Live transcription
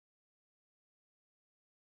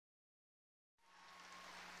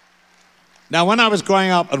Now, when I was growing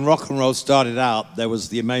up and rock and roll started out, there was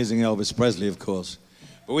the amazing Elvis Presley, of course.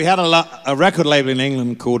 But we had a record label in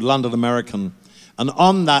England called London American, and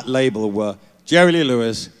on that label were Jerry Lee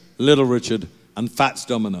Lewis, Little Richard, and Fats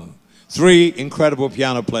Domino. Three incredible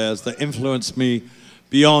piano players that influenced me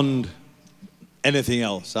beyond anything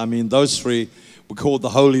else. I mean, those three were called the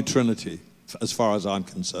Holy Trinity, as far as I'm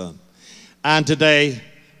concerned. And today,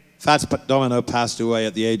 Fats Domino passed away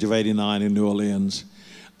at the age of 89 in New Orleans.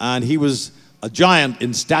 And he was a giant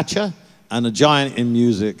in stature and a giant in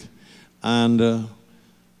music. And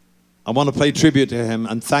I want to pay tribute to him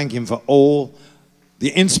and thank him for all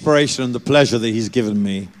the inspiration and the pleasure that he's given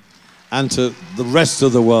me and to the rest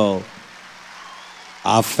of the world.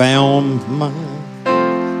 I found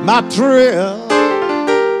my trail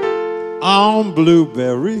on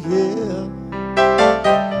Blueberry Hill.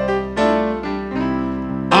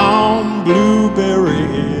 On Blueberry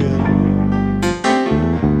Hill,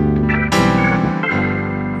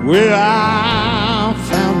 where I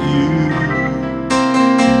found you.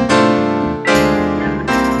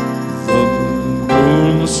 The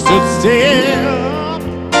moon stood still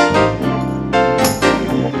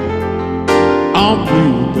on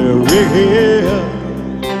Blueberry Hill.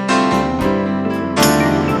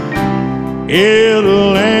 It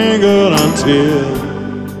lingered until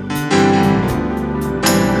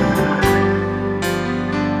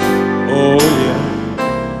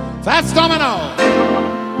Fats Domino!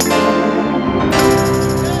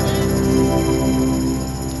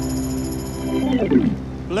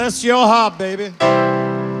 Bless your heart, baby.